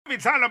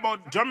It's all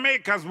about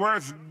Jamaica's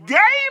worst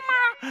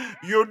gamer.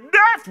 You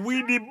deaf,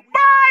 we the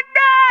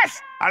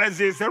baddest. And as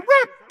they say,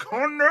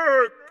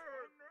 connect.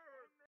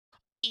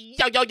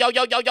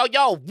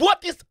 Yo.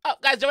 What is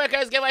up, guys?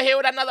 JAMAICA'S here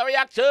with another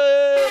reaction.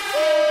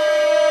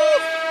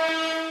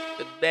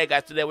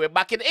 Today we're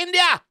back in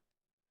India.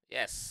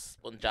 Yes,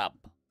 Punjab.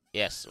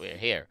 Yes, we're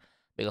here.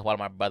 Big up all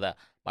my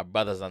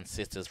brothers and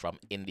sisters from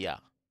India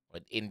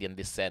with Indian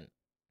descent.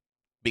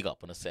 Big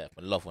up on yourself.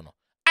 I love you.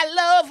 I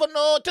love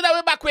you. Today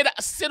we're back with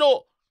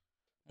Sidhu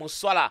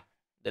Muswala,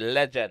 the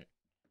legend.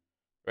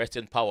 Rest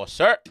in power,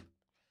 sir.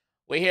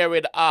 We're here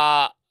with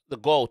the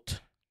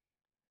GOAT.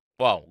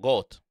 Well,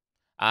 GOAT.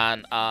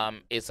 And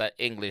it's an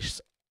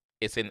English.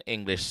 It's in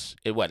English.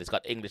 It's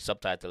got English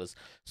subtitles.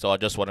 So I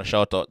just want to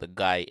shout out the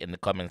guy in the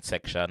comment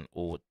section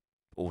who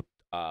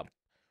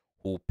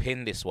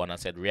pinned this one and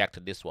said react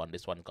to this one.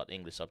 This one got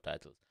English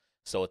subtitles.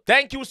 So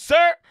thank you,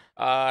 sir.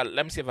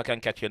 Let me see if I can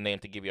catch your name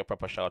to give you a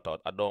proper shout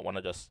out. I don't want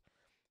to just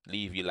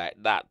leave you like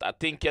that. I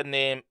think your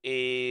name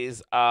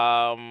is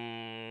let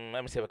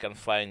me see if I can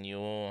find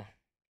you.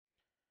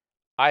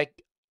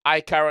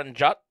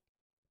 𝐑𝐄𝐀𝐂𝐓𝐈𝐎𝐍.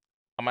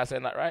 Am I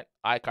saying that right?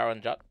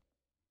 𝐑𝐄𝐀𝐂𝐓𝐈𝐎𝐍.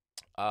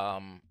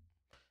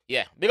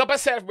 Yeah. Big up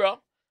yourself, bro.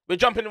 We're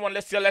jumping in one.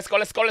 Let's go.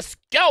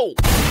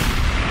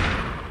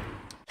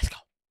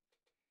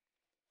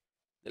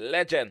 The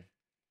legend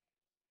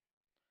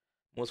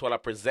Muswala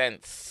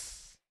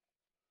presents.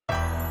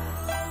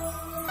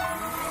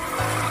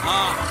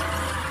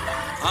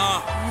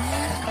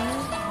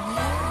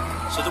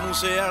 Sidhu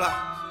Muswala.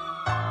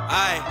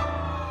 Aye.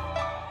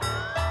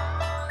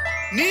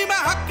 ਨੀ ਮੈਂ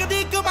ਹੱਕ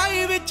ਦੀ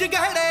ਕਮਾਈ ਵਿੱਚ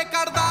ਗਹਿੜੇ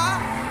ਕਰਦਾ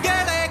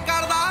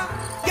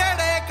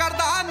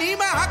ਨੀ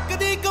ਮੈਂ ਹੱਕ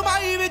ਦੀ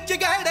ਕਮਾਈ ਵਿੱਚ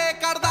ਗਹਿੜੇ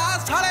ਕਰਦਾ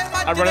ਸਾਲੇ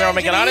ਮੱਝ I'm running around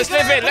making honest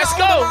living. Let's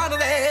go.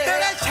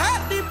 ਤੇਰੇ ਸ਼ਹਿਰ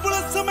ਦੀ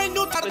ਪੁਲਿਸ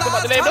ਮੈਨੂੰ ਥੜਦਾ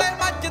ਸਾਲੇ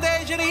ਮੱਝ ਦੇ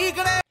ਸ਼ਰੀਕ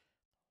ਨੇ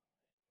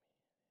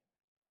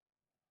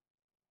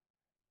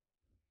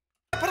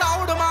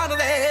ਪ੍ਰਾਊਡ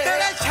ਮੰਨਦੇ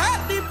ਤੇਰੇ ਸ਼ਹਿਰ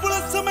ਦੀ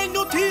ਪੁਲਿਸ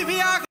ਮੈਨੂੰ ਥੀਵੀ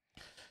ਆ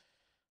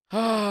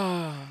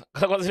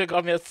Wazir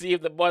come here see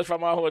if the boys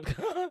from our hood.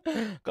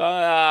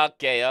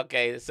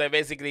 Okay. So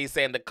basically he's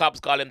saying the cops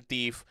call him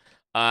thief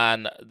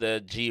and the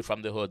G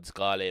from the hoods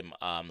call him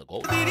the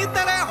GOAT.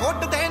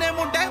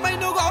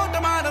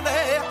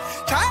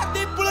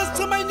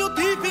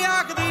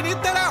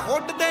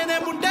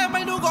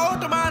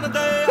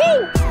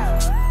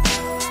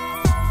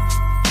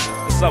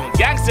 Some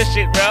gangster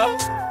shit, bro.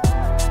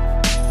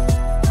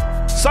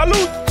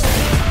 Salute.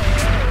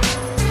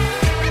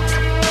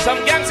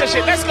 Some gangster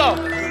shit. Let's go.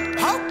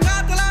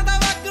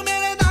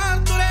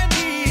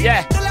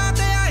 Yeah.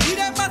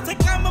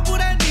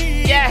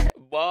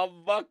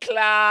 Bubba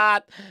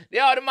clot.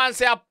 Yo, the man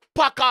say a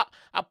pack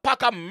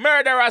of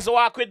murderers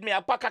walk with me,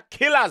 a pack of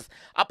killers.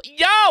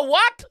 Yo,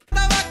 what?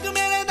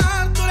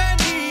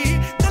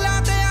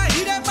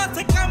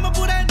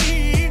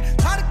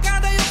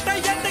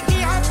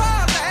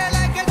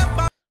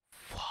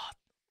 What?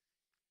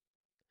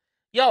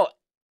 Yo,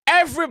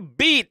 every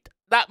beat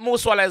that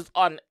Muswala is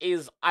on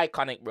is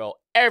iconic, bro.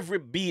 Every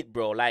beat,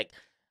 bro. Like,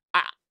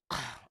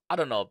 I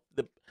don't know.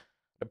 The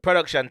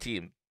production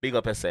team, big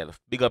up yourself.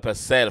 Big up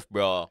yourself,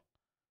 bro.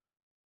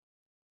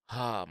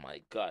 Oh, my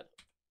God.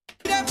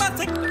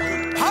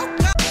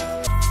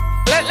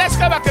 Let's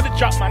go back to the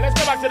drop, man. Let's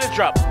go back to the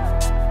drop.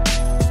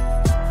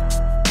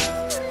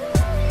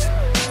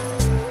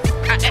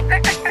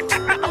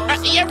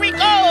 Here we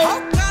go.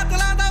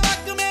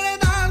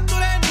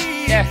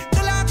 Yeah.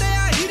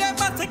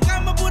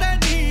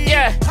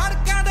 Yeah.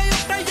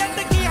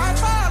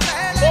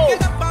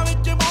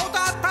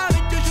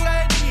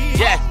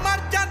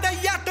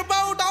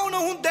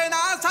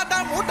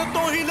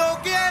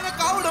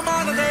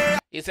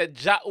 He said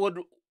Jack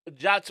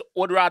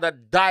would rather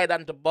die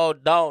than to bow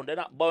down. They're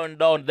not bowing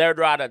down, they'd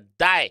rather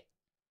die.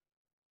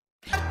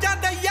 Since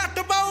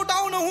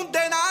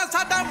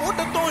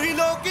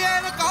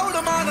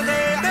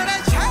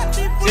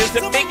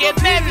the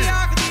beginning.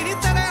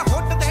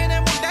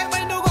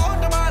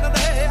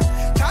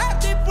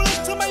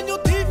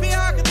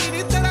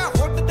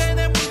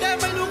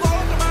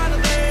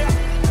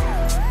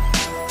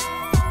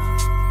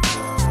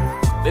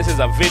 This is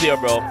a video,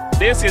 bro.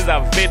 This is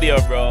a video,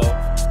 bro.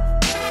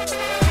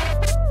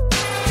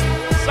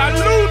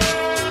 Salute!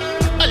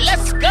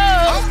 Let's go!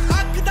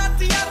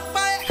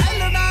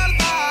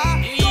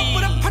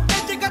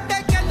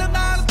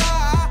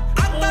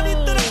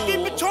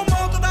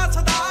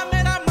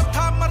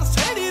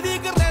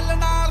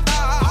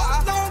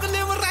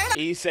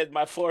 He said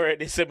my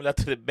forehead is similar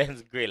to the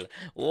Benz grill.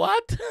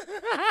 What?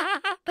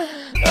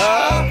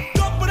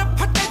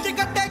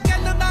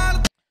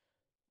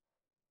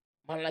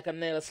 Man like a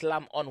nail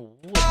slam on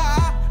wood.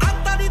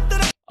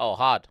 Oh,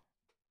 hard.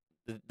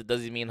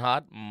 Does he mean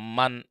hard?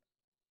 Man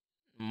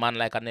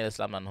like a nail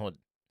slam on wood.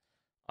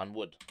 On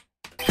wood.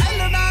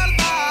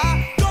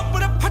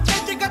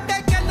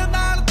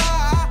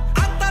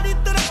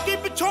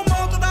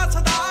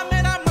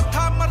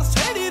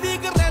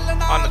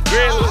 On the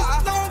grill.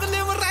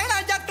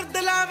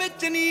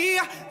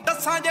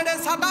 ਦੱਸਾਂ ਜਿਹੜੇ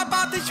ਸਾਡਾ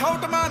ਬਾਤ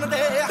shot ਮੰਨਦੇ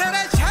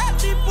ਤੇਰੇ ਸ਼ਹਿਰ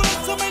ਦੀ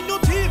police ਮੈਨੂੰ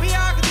ਥੀ ਵੀ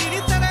ਆਖਦੀ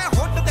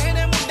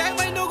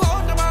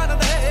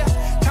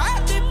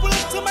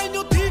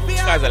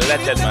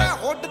Legend, man.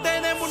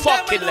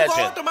 Fucking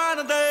legend.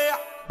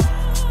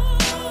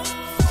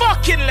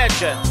 Fucking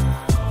legend.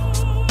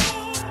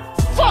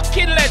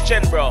 Fucking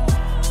legend, bro.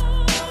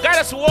 Guy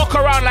just walk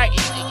around like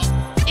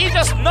he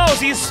just knows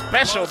he's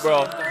special,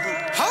 bro.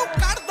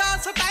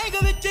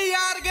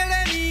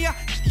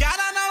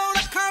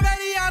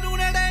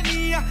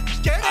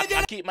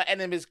 I keep my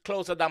enemies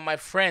closer than my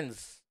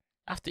friends.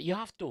 You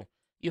have to.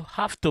 You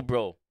have to,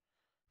 bro.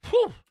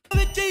 Whew.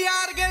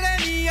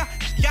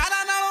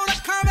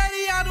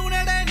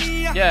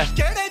 Yeah.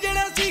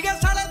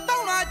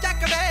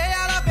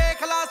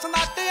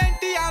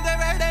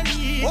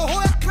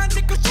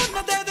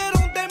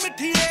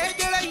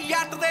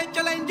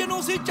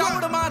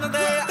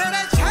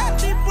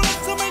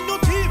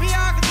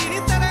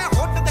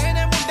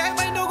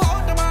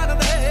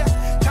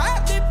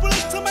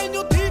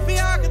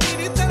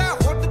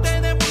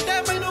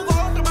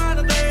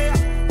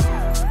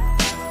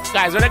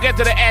 Guys, when I get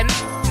to the end,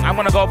 I'm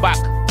gonna go back.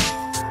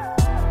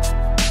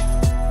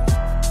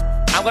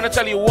 I'm gonna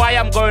tell you why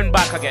I'm going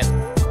back again.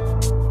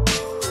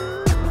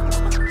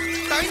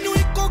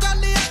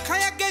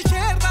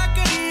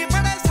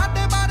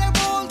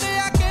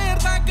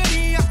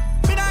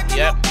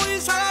 Yep.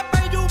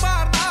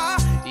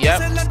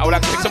 I would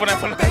like to pick someone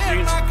from the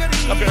country.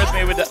 Compare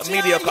me with a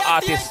mediocre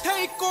artist.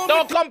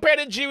 Don't compare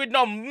the G with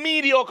no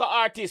mediocre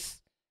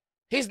artist.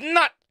 He's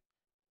not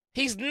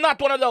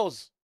one of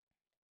those.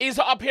 He's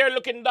up here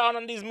looking down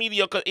on these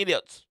mediocre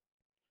idiots.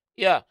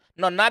 Yeah.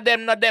 No, not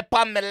them, not their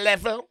on the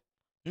level.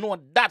 No,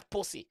 that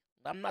pussy.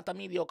 I'm not a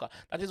mediocre.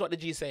 That is what the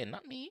G is saying,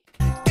 not me.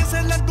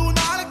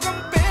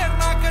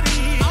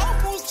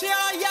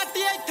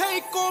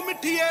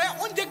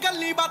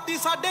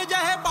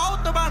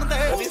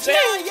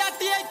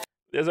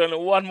 There's only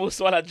one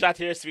Muswala chat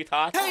here,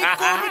 sweetheart.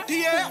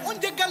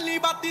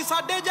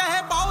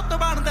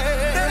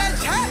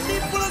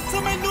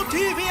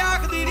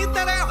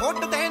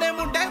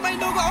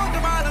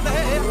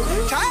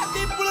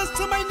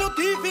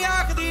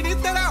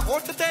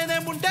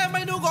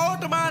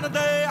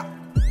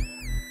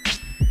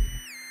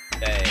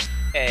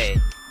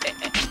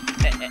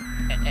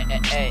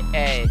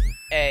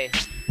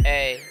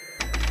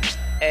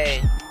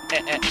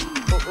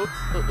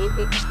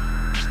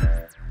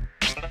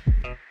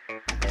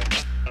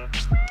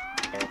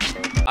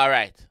 All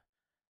right,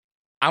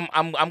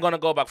 I'm gonna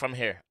go back from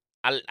here,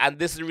 and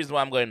this is the reason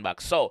why I'm going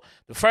back. So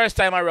the first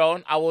time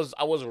around, I was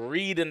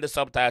reading the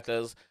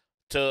subtitles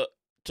to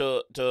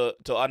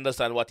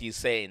understand what he's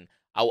saying.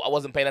 I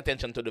wasn't paying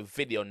attention to the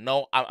video.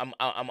 No, I'm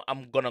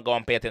gonna go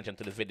and pay attention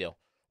to the video.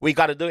 We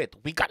gotta do it.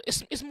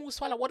 It's Mo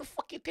Swallow. What the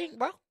fuck you think,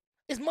 bro?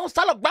 It's Mo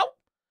Swallow, bro.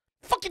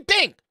 Fuck you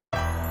think?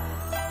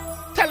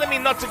 Telling me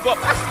not to go. Of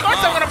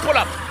course I'm gonna pull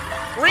up.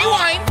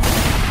 Rewind.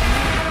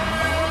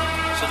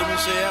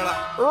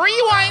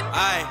 Rewind.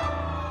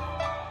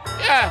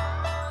 Yeah.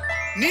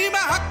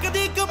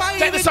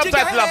 Take the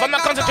subtitle off. I'm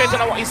not concentrating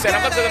on what he said.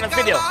 I'm concentrating on the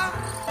video.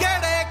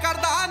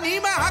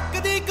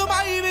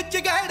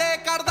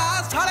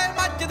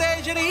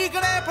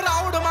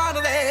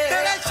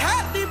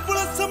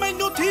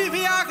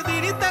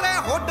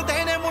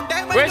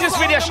 Where's this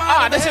video?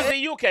 Ah, this is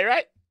the UK,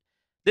 right?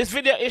 This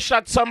video is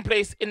shot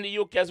someplace in the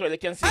UK as well. You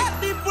can see.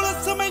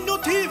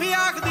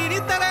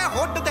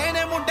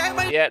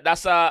 Yeah,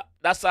 that's a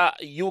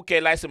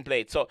UK license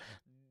plate. So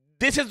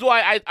this is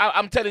why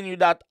I'm telling you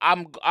that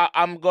I'm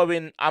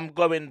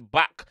going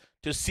back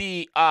to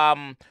see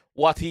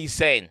what he's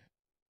saying.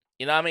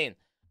 You know what I mean?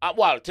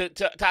 Well,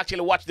 to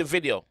actually watch the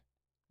video.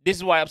 This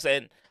is why I'm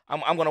saying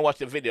I'm gonna watch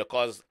the video,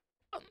 because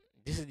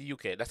this is the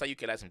UK. That's a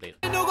UK license plate.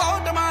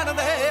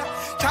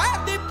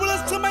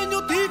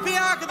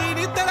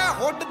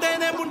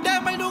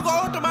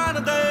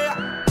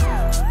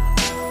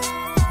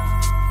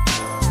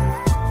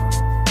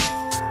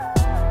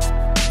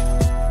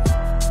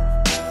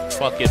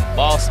 Fucking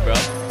boss, bro.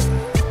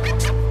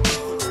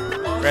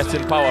 Rest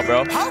in power,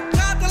 bro.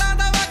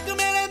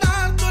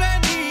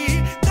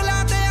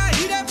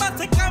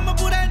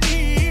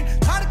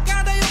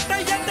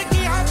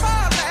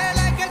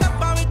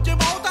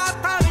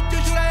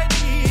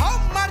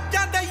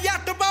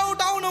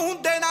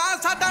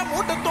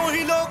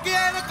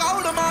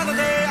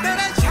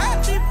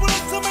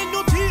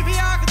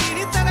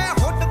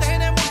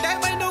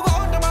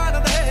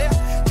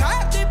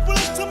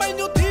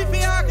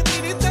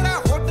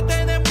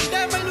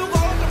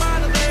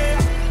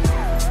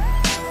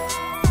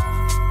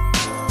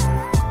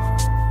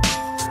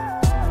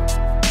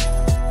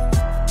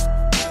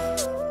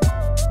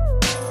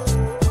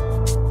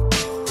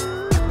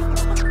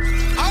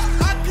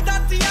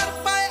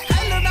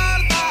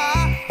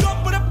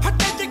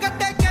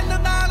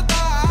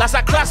 That's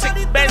a classic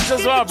Benz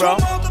as well, bro. I'm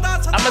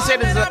gonna say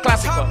this is a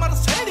classic one.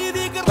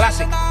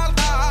 Classic.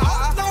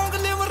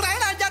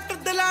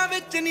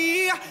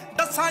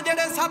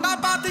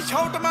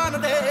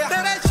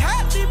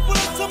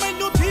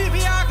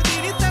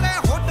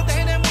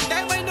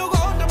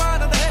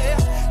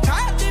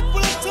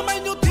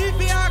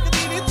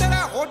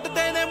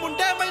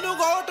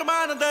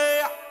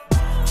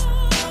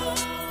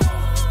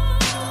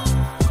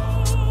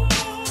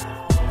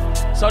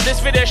 So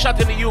this video is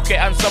shot in the UK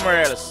and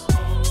somewhere else.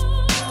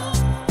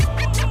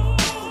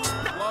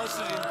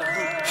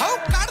 How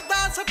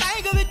ਕਰਦਾ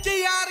ਸਟੈਂਗ ਵਿੱਚ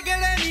ਯਾਰ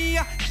ਗੜੇ ਨੀ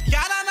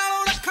ਯਾਰਾਂ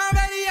ਨਾਲੋਂ ਰੱਖਾਂ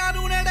ਵੈਰੀਆਂ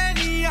ਨੂੰ ਨੇੜੇ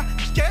ਨੀ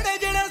ਜਿਹੜੇ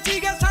ਜਿਹੜੇ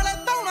ਸੀਗੇ ਸਾਲੇ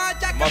ਧੌਣਾ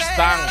ਚੱਕਦੇ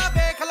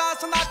ਵੇਖ ਲਾ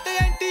ਸਨੱਟ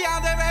ਐਂਟੀਆਂ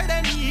ਦੇ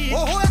ਵੇੜੇ ਨੀ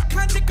ਉਹ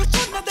ਅੱਖਾਂ 'ਚ ਇੱਕ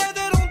ਸੁਣਦੇ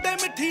ਦੇ ਰੋਂਦੇ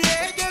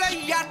ਮਿੱਠੀਏ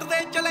ਜਿਹੜੇ ਜੱਟ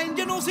ਦੇ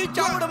ਚੈਲੰਜ ਨੂੰ ਸੀ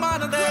ਚੌੜ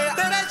ਮੰਨਦੇ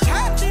ਤੇਰੇ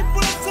ਸ਼ਹਿਰ ਦੀ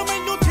ਪੁਲਿਸ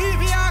ਮੈਨੂੰ ਥੀ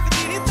ਵੀ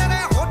ਆਖਦੀ ਨੀ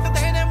ਤੇਰੇ ਹੁੱਟ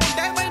ਦੇ ਨੇ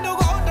ਮੁੰਡੇ ਮੈਨੂੰ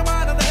ਗੋਟ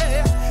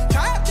ਮਾਰਦੇ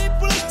ਸ਼ਹਿਰ ਦੀ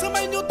ਪੁਲਿਸ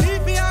ਮੈਨੂੰ ਥੀ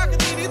ਵੀ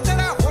ਆਖਦੀ ਨੀ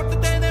ਤੇਰੇ ਹੁੱਟ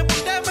ਦੇ ਨੇ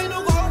ਮੁੰਡੇ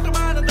ਮੈਨੂੰ ਗੋਟ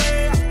ਮਾਰਦੇ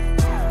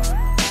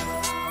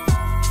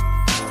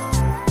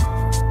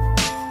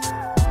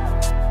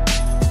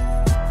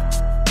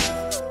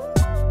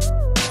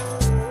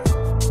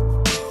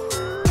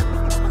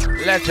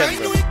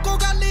Legend. ਇੱਕੋ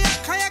ਗੱਲ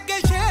ਅੱਖਾਂ ਅੱਗੇ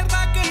ਸ਼ੇਰ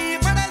ਦਾ ਕਰੀ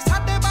ਬੜੇ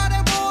ਸਾਡੇ ਬਾਰੇ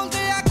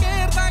ਬੋਲਦੇ ਆ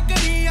ਘੇਰ ਦਾ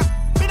ਕਰੀ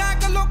ਬਿਨਾਂ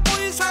ਗੱਲੋਂ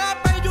ਕੋਈ ਸਾਲਾ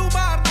ਪੈਜੂ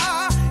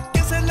ਮਾਰਦਾ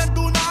ਕਿਸੇ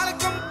ਲੱਡੂ ਨਾਲ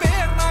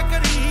ਕੰਪੇਅਰ ਨਾ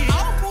ਕਰੀ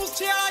ਆਹ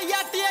ਮੂਸਿਆ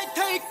ਯੱਟ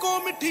ਇੱਥੇ ਇੱਕੋ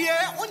ਮਿੱਠੀਏ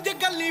ਉਂਝ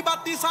ਗੱਲੀ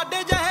ਬਾਤੀ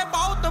ਸਾਡੇ ਜਿਹੇ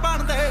ਬਹੁਤ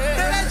ਬਣਦੇ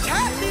ਤੇਰੇ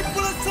ਸ਼ਹਿਰ ਦੀ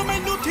ਪੁਲਿਸ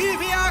ਮੈਨੂੰ ਥੀ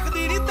ਵੀ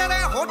ਆਖਦੀ ਨੀ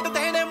ਤੇਰੇ ਹੁੱਟ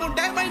ਦੇ ਨੇ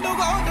ਮੁੰਡੇ ਮੈਨੂੰ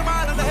ਗੋਟ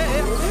ਮਾਰਦੇ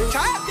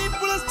ਸ਼ਹਿਰ ਦੀ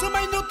ਪੁਲਿਸ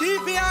ਮੈਨੂੰ ਥੀ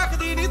ਵੀ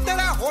ਆਖਦੀ ਨੀ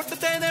ਤੇਰੇ ਹੁੱਟ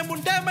ਦੇ ਨੇ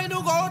ਮੁੰਡੇ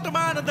ਮੈਨੂੰ ਗੋਟ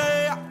ਮਾਰਦੇ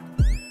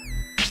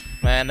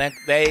Man,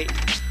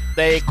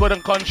 they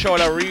couldn't control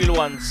a real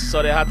one,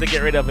 so they had to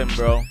get rid of him,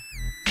 bro.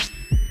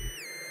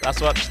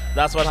 That's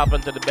what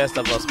happened to the best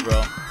of us,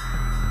 bro.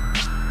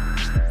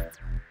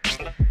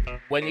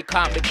 When you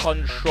can't be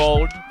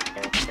controlled,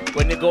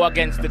 when you go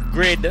against the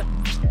grid,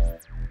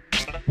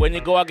 when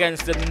you go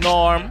against the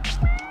norm,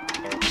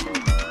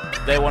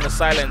 they want to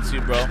silence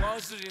you, bro.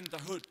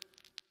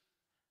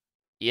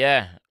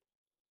 Yeah.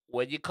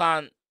 When you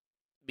can't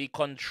be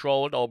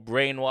controlled or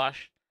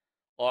brainwashed,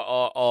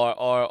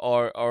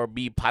 or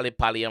be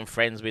pally and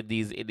friends with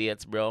these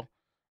idiots, bro.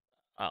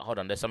 Hold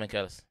on, there's something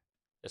else.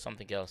 There's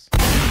something else.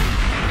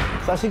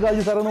 ਸਤਿ ਸ਼੍ਰੀ ਅਕਾਲ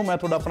ਜੀ ਸਾਰਿਆਂ ਨੂੰ ਮੈਂ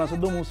ਤੁਹਾਡਾ ਆਪਣਾ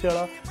Sidhu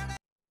Moosewala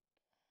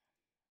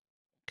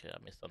Okay, I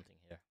missed something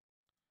here.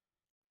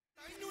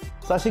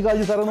 ਸਤਿ ਸ਼੍ਰੀ ਅਕਾਲ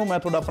ਜੀ ਸਾਰਿਆਂ ਨੂੰ ਮੈਂ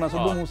ਤੁਹਾਡਾ ਆਪਣਾ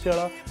ਸਿੱਧੂ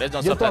ਮੂਸੇਵਾਲਾ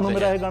ਜੇ ਤੁਹਾਨੂੰ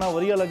ਮੇਰਾ ਇਹ ਗਾਣਾ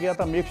ਵਧੀਆ ਲੱਗਿਆ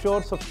ਤਾਂ make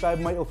sure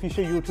subscribe my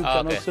official YouTube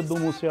channel Sidhu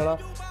Moosewala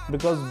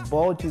because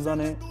ਬਹੁਤ ਚੀਜ਼ਾਂ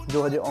ਨੇ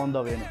ਜੋ ਹਜੇ ਔਨ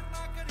ਦਾ ਵੇ ਨੇ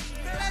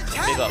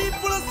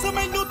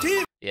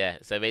Yeah,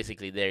 so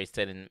basically there he's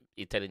telling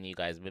you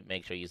guys,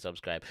 make sure you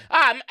subscribe.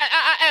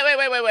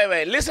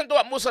 Wait. Listen to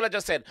what Musala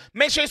just said.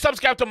 Make sure you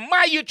subscribe to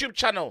my YouTube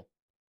channel.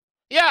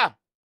 Yeah.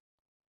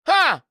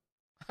 Huh?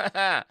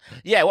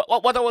 Yeah,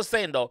 what I was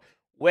saying though,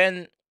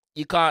 when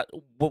you can't,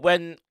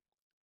 when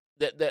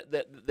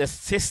the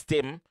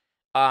system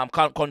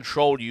can't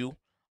control you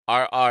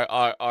or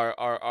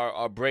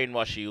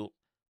brainwash you,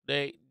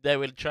 they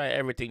will try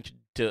everything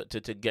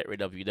to get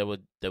rid of you. They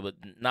would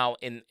now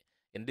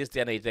in this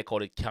day and age, they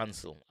call it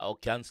cancel. I'll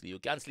cancel you.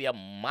 Cancel your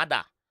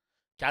mother.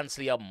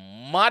 Cancel your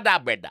mother,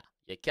 brother.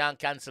 You can't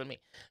cancel me.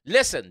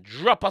 Listen,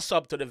 drop a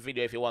sub to the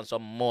video if you want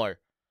some more.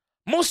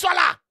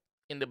 Musala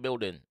in the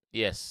building.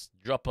 Yes,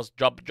 drop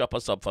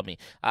a sub for me.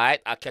 All right,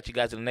 I'll catch you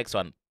guys in the next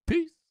one.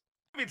 Peace.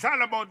 It's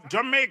all about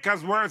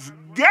Jamaica's worst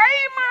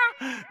game.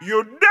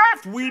 You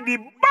deaf with the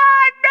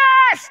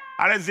baddest.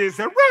 And it's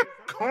a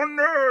rock on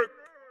earth.